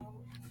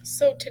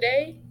So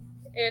today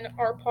in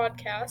our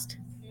podcast,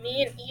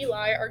 me and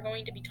Eli are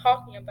going to be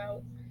talking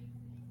about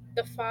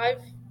the five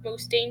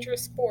most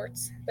dangerous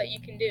sports that you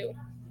can do.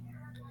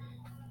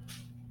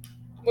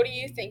 What do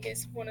you think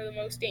is one of the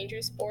most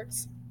dangerous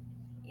sports?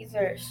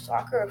 Either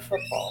soccer or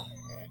football.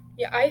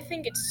 Yeah, I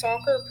think it's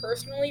soccer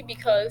personally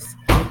because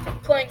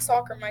playing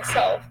soccer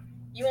myself,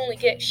 you only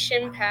get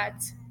shin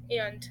pads,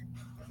 and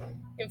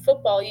in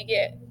football, you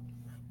get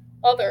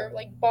other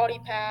like body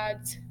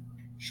pads,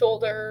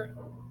 shoulder,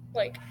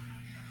 like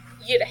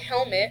you get a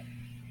helmet.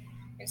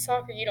 In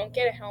soccer, you don't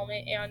get a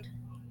helmet, and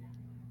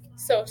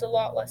so it's a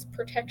lot less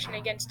protection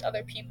against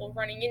other people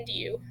running into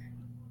you.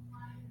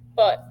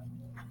 But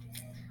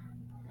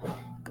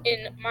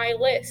in my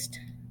list,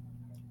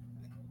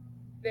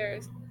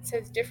 it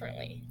says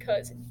differently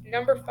because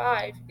number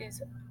five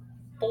is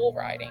bull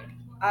riding.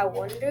 I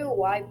wonder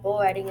why bull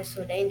riding is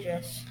so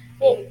dangerous.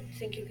 Do Well, you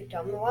think you could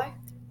tell me why?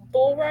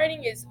 bull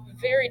riding is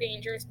very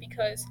dangerous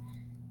because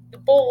the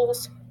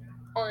bulls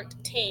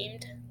aren't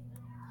tamed,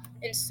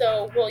 and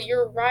so while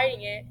you're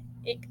riding it,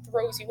 it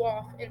throws you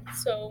off, and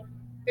so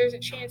there's a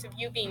chance of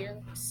you being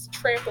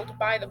trampled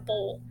by the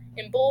bull.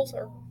 And bulls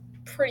are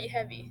pretty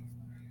heavy,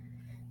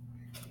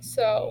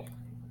 so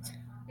it's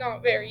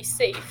not very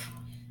safe.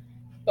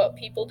 But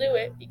people do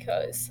it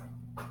because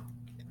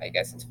I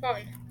guess it's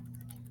fun.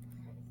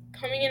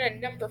 Coming in at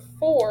number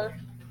four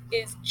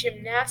is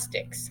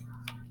gymnastics.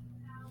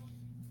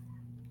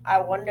 I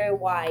wonder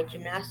why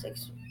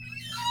gymnastics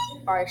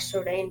are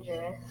so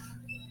dangerous.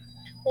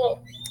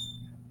 Well,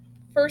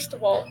 first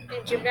of all,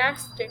 in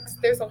gymnastics,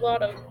 there's a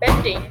lot of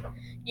bending.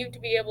 You have to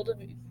be able to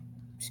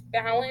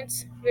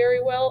balance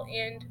very well,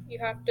 and you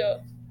have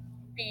to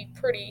be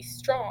pretty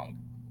strong.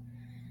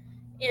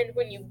 And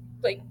when you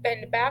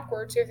bend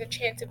backwards, there's a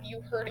chance of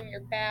you hurting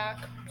your back,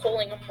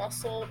 pulling a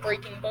muscle,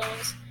 breaking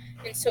bones,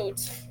 and so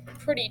it's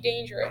pretty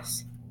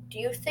dangerous. Do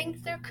you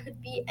think there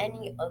could be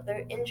any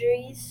other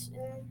injuries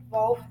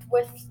involved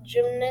with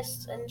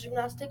gymnasts and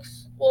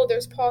gymnastics? Well,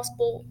 there's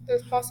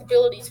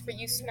possibilities for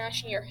you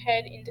smashing your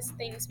head into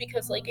things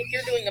because if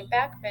you're doing a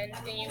back bend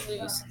and you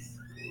lose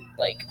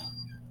like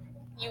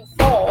you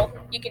fall,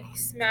 you can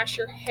smash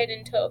your head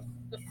into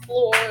the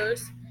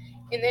floors,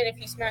 and then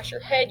if you smash your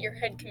head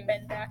can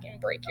bend back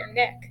and break your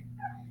neck,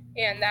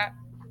 and that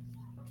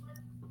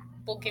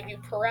will give you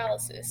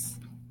paralysis.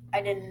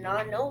 I did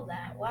not know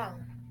that. Wow.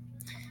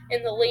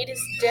 And the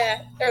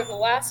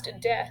last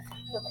death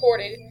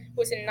recorded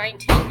was in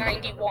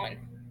 1991.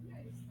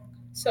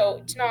 So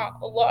it's not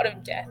a lot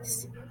of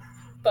deaths,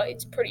 but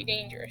it's pretty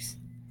dangerous.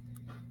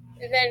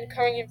 And then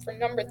coming in for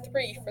number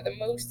three for the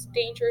most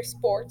dangerous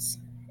sports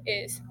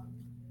is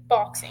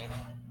boxing.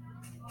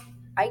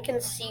 I can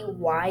see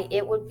why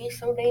it would be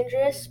so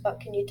dangerous, but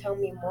can you tell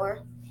me more?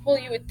 Well,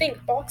 you would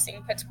think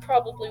boxing, that's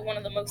probably one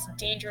of the most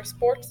dangerous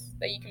sports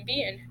that you can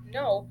be in.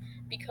 No,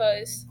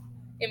 because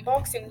in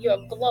boxing you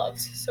have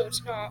gloves, so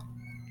it's not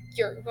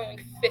you're going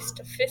fist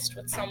to fist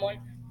with someone,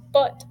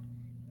 but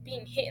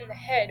being hit in the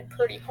head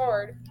pretty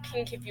hard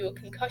can give you a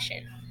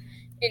concussion.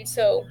 And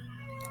so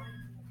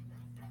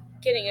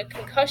getting a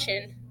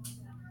concussion,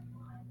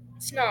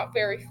 it's not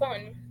very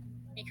fun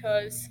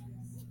because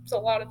there's a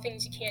lot of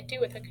things you can't do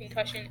with a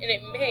concussion, and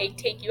it may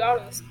take you out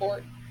of the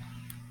sport,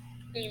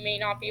 and you may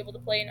not be able to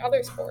play in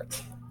other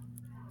sports.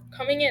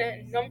 Coming in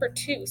at number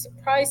two,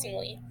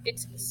 surprisingly,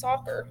 it's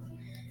soccer.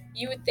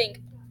 You would think,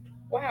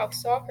 wow,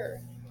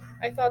 soccer.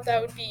 I thought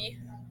that would be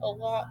a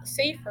lot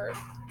safer.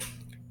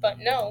 But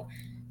no,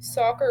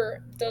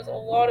 soccer does a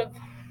lot of,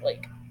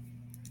 like,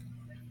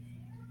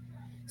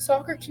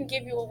 soccer can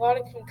give you a lot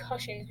of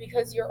concussions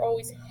because you're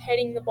always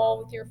heading the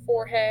ball with your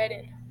forehead,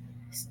 and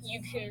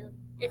you can,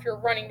 if you're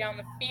running down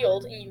the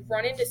field and you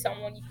run into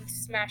someone, you can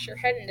smash your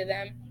head into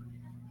them.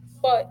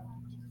 But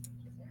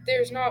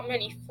there's not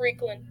many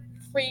frequent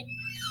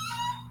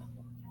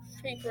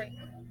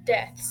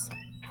deaths.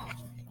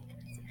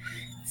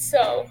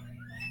 So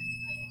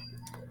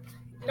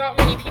not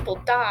many people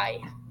die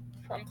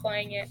from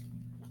playing it,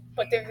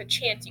 but there's a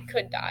chance you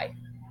could die.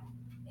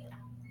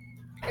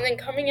 And then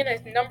coming in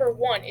as number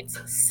one, it's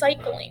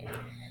cycling.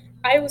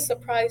 I was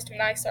surprised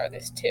when I saw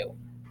this too.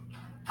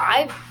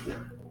 I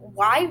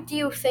Why do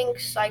you think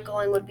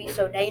cycling would be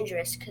so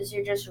dangerous? Because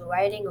you're just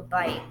riding a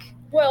bike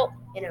Well,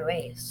 in a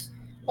race.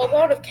 a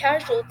lot of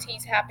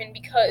casualties happen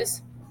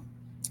because,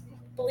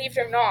 believe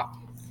it or not,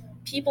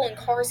 people in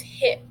cars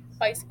hit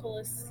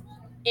bicyclists,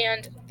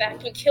 and that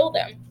can kill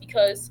them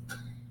because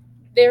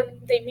they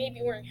may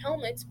be wearing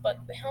helmets, but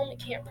the helmet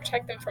can't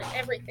protect them from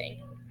everything.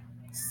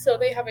 So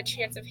they have a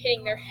chance of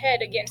hitting their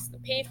head against the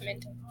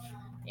pavement.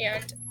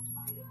 And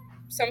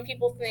some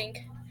people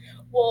think,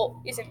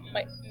 well, isn't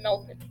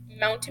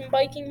mountain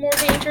biking more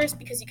dangerous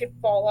because you could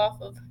fall off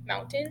of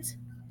mountains?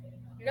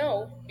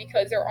 No,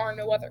 because there are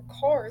no other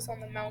cars on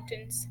the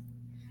mountains.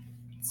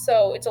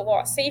 So it's a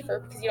lot safer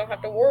because you don't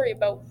have to worry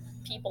about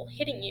people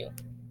hitting you.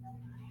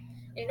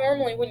 And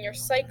normally, when you're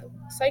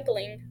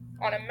cycling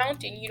on a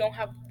mountain, you don't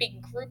have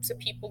big groups of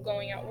people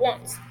going at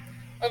once.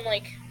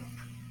 Unlike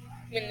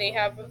when they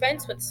have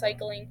events with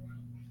cycling,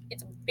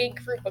 it's a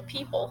big group of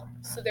people,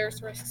 so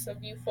there's risks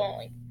of you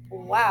falling.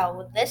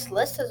 Wow, this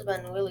list has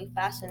been really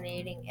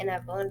fascinating, and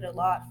I've learned a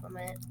lot from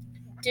it.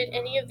 Did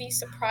any of these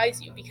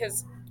surprise you?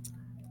 Because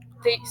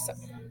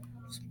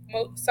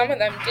some of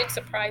them did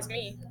surprise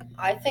me.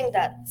 I think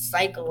that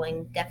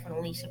cycling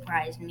definitely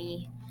surprised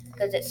me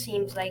because it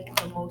seems like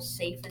the most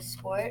safest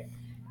sport.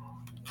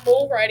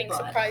 Bull riding But-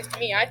 surprised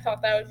me. I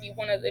thought that would be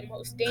one of the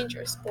most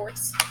dangerous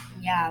sports,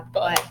 Yeah,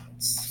 but but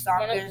it's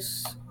one of,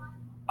 soccer's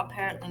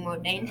apparently more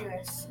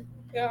dangerous.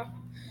 yeah.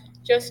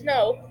 Just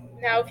know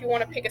now, if you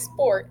want to pick a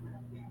sport,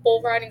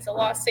 bull riding's a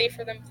lot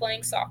safer than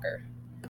playing soccer.